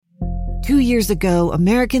2 years ago,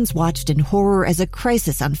 Americans watched in horror as a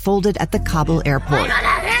crisis unfolded at the Kabul airport.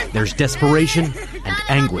 There's desperation and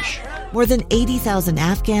anguish. More than 80,000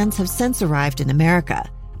 Afghans have since arrived in America,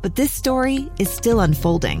 but this story is still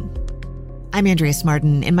unfolding. I'm Andrea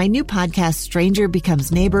Martin. In my new podcast, Stranger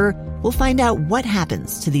Becomes Neighbor, we'll find out what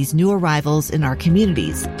happens to these new arrivals in our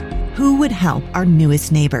communities. Who would help our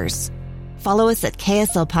newest neighbors? Follow us at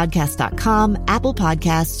kslpodcast.com, Apple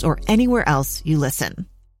Podcasts, or anywhere else you listen.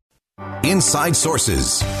 Inside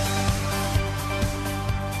Sources.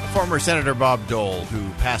 Former Senator Bob Dole, who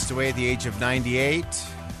passed away at the age of 98,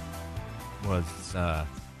 was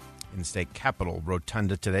in the state capitol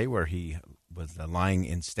rotunda today, where he was lying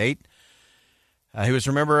in state. He was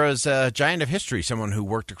remembered as a giant of history, someone who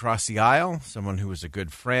worked across the aisle, someone who was a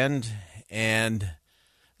good friend. And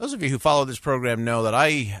those of you who follow this program know that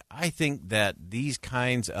I think that these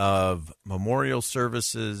kinds of memorial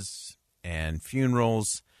services and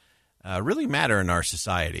funerals really matter in our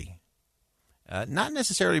society. Not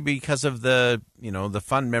necessarily because of the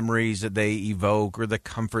fun memories that they evoke or the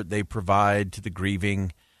comfort they provide to the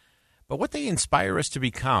grieving, but what they inspire us to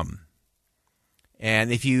become.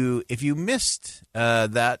 And if you missed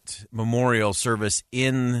that memorial service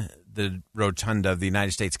in the rotunda of the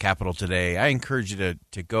United States Capitol today, I encourage you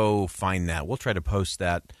to go find that. We'll try to post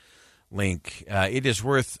that link. It is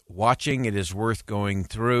worth watching. It is worth going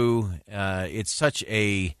through. It's such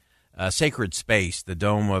a sacred space, the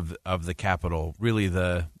dome of the Capitol, really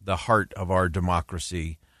the heart of our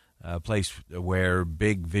democracy, a place where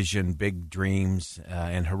big vision, big dreams,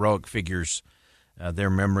 and heroic figures,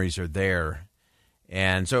 their memories are there.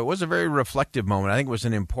 And so it was a very reflective moment. I think it was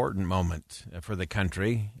an important moment for the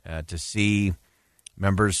country to see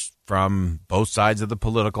members from both sides of the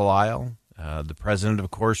political aisle. The president, of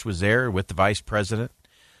course, was there with the vice president.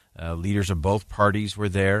 Leaders of both parties were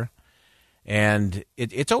there. And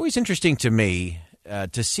it's always interesting to me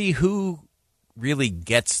to see who really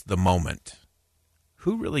gets the moment.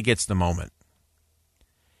 Who really gets the moment?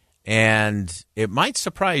 And it might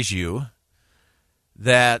surprise you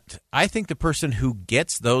that I think the person who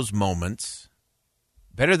gets those moments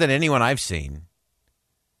better than anyone I've seen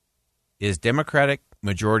is Democratic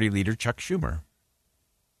Majority Leader Chuck Schumer.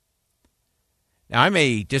 Now, I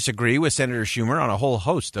may disagree with Senator Schumer on a whole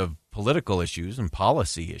host of political issues and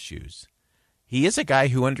policy issues. He is a guy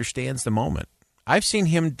who understands the moment. I've seen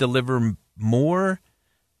him deliver more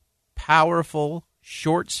powerful,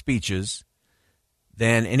 short speeches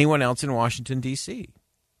than anyone else in Washington, D.C.,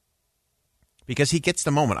 because he gets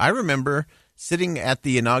the moment. I remember sitting at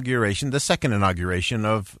the inauguration, the second inauguration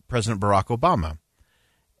of President Barack Obama,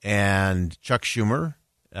 and Chuck Schumer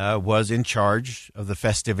was in charge of the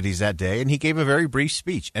festivities that day, and he gave a very brief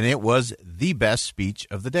speech, and it was the best speech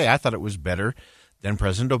of the day. I thought it was better than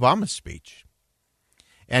President Obama's speech.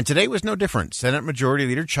 And today was no different. Senate Majority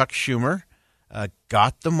Leader Chuck Schumer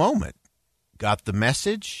got the moment, got the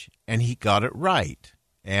message, and he got it right.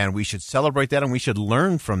 And we should celebrate that, and we should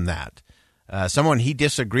learn from that. Someone he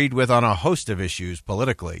disagreed with on a host of issues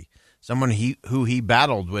politically, someone who he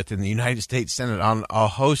battled with in the United States Senate on a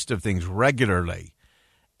host of things regularly.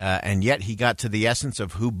 And yet he got to the essence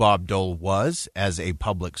of who Bob Dole was as a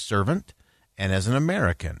public servant and as an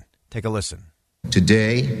American. Take a listen.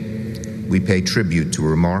 Today, we pay tribute to a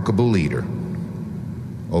remarkable leader.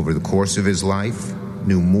 Over the course of his life,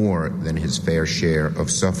 knew more than his fair share of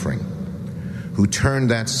suffering, who turned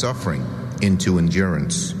that suffering into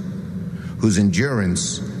endurance, whose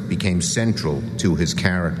endurance became central to his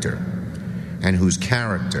character, and whose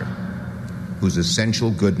character, whose essential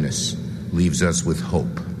goodness, leaves us with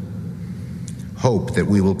hope. Hope that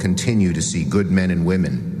we will continue to see good men and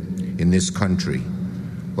women in this country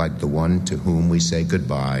like the one to whom we say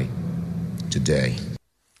goodbye today.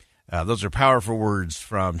 Those are powerful words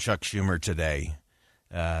from Chuck Schumer today.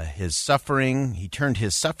 His suffering, he turned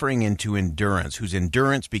his suffering into endurance, whose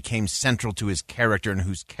endurance became central to his character, and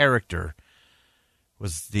whose character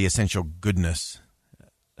was the essential goodness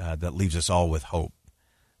that leaves us all with hope.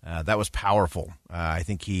 That was powerful. I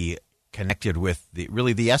think he connected with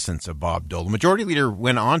the essence of Bob Dole. The Majority Leader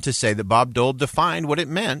went on to say that Bob Dole defined what it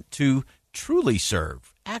meant to truly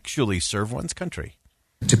serve, actually serve one's country.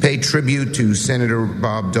 To pay tribute to Senator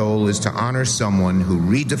Bob Dole is to honor someone who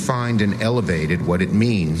redefined and elevated what it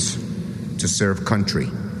means to serve country.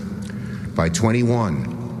 By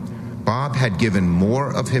 21, Bob had given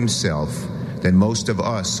more of himself than most of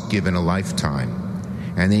us give in a lifetime.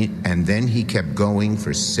 And then he kept going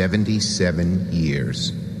for 77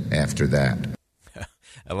 years after that.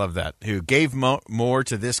 I love that. Who gave more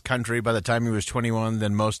to this country by the time he was 21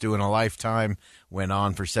 than most do in a lifetime, went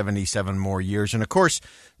on for 77 more years. And, of course,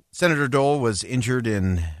 Senator Dole was injured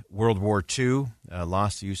in World War II,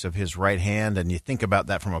 lost the use of his right hand, and you think about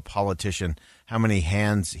that from a politician, how many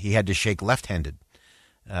hands he had to shake left-handed,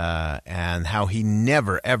 and how he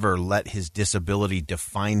never, ever let his disability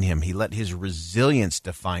define him. He let his resilience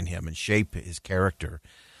define him and shape his character.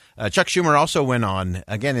 Chuck Schumer also went on,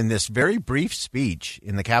 again, in this very brief speech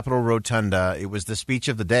in the Capitol Rotunda. It was the speech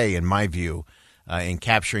of the day, in my view, in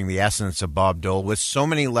capturing the essence of Bob Dole, with so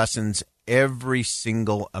many lessons every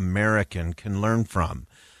single American can learn from.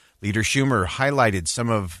 Leader Schumer highlighted some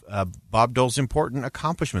of Bob Dole's important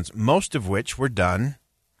accomplishments, most of which were done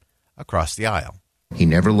across the aisle. He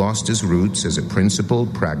never lost his roots as a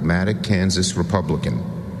principled, pragmatic Kansas Republican,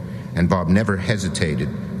 and Bob never hesitated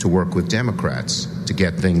to work with Democrats to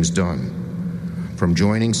get things done. From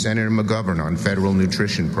joining Senator McGovern on federal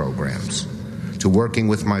nutrition programs, to working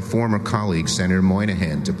with my former colleague, Senator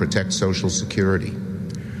Moynihan, to protect Social Security,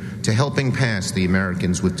 to helping pass the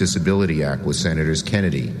Americans with Disability Act with Senators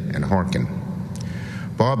Kennedy and Harkin.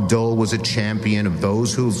 Bob Dole was a champion of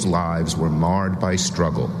those whose lives were marred by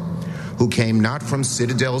struggle, who came not from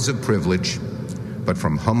citadels of privilege, but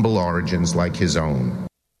from humble origins like his own.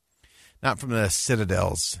 Not from the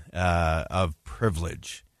citadels of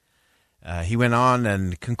privilege. He went on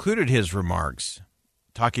and concluded his remarks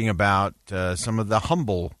talking about some of the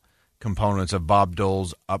humble components of Bob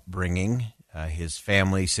Dole's upbringing, his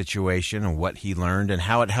family situation and what he learned and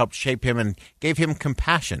how it helped shape him and gave him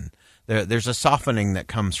compassion. There's a softening that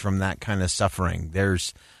comes from that kind of suffering.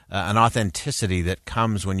 There's an authenticity that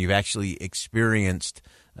comes when you've actually experienced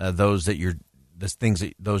those you're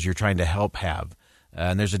trying to help have.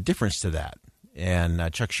 And there's a difference to that.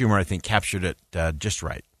 And Chuck Schumer, I think, captured it just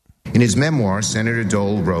right. In his memoir, Senator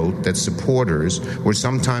Dole wrote that supporters were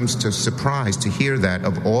sometimes surprised to hear that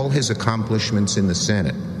of all his accomplishments in the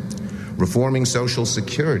Senate, reforming Social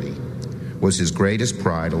Security was his greatest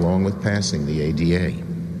pride, along with passing the ADA.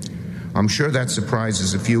 I'm sure that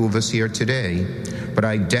surprises a few of us here today, but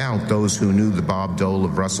I doubt those who knew the Bob Dole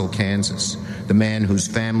of Russell, Kansas, the man whose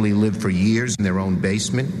family lived for years in their own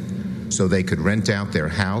basement so they could rent out their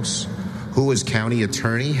house, who as county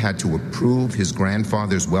attorney had to approve his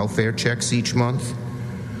grandfather's welfare checks each month,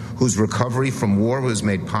 whose recovery from war was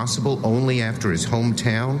made possible only after his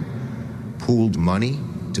hometown pooled money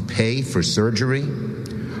to pay for surgery.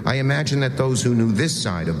 I imagine that those who knew this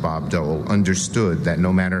side of Bob Dole understood that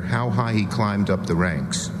no matter how high he climbed up the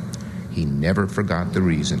ranks, he never forgot the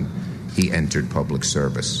reason he entered public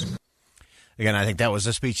service. Again, I think that was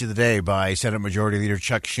the speech of the day by Senate Majority Leader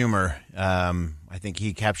Chuck Schumer. I think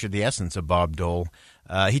he captured the essence of Bob Dole.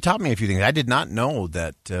 He taught me a few things. I did not know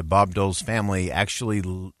that Bob Dole's family actually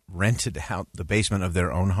rented out the basement of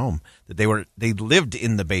their own home, that they lived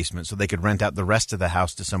in the basement so they could rent out the rest of the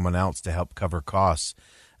house to someone else to help cover costs,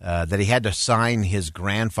 that he had to sign his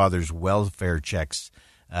grandfather's welfare checks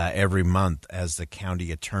every month as the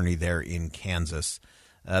county attorney there in Kansas.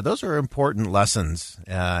 Those are important lessons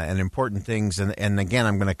and important things. And again,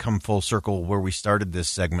 I'm going to come full circle where we started this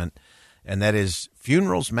segment, and that is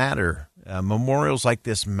funerals matter. Memorials like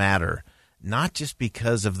this matter, not just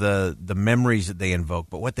because of the memories that they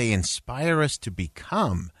invoke, but what they inspire us to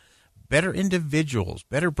become. Better individuals,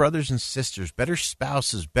 better brothers and sisters, better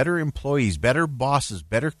spouses, better employees, better bosses,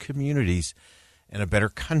 better communities, and a better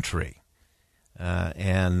country.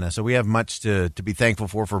 And so we have much to be thankful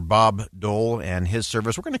for Bob Dole and his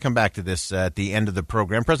service. We're going to come back to this at the end of the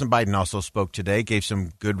program. President Biden also spoke today, gave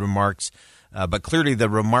some good remarks, but clearly the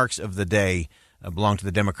remarks of the day belong to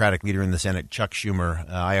the Democratic leader in the Senate, Chuck Schumer.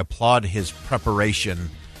 I applaud his preparation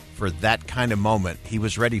for that kind of moment. He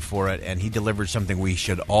was ready for it, and he delivered something we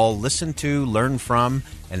should all listen to, learn from,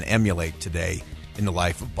 and emulate today in the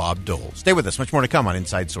life of Bob Dole. Stay with us. Much more to come on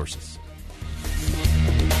Inside Sources.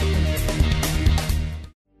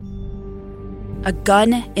 A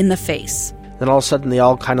gun in the face. Then all of a sudden they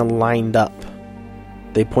all kind of lined up.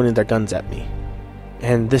 They pointed their guns at me.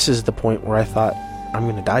 And this is the point where I thought, I'm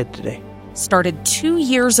going to die today. Started 2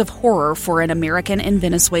 years of horror for an American in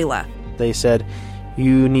Venezuela. They said,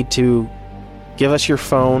 you need to give us your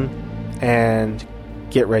phone and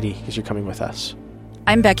get ready because you're coming with us.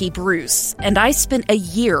 I'm Becky Bruce, and I spent a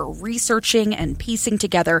year researching and piecing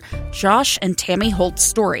together Josh and Tammy Holt's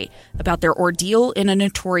story about their ordeal in a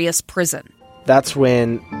notorious prison. That's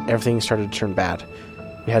when everything started to turn bad.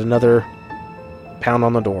 We had another pound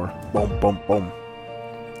on the door. Boom, boom, boom.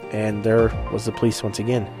 And there was the police once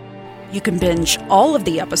again. You can binge all of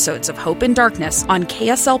the episodes of Hope in Darkness on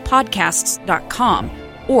KSLPodcasts.com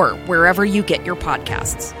or wherever you get your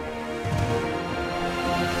podcasts.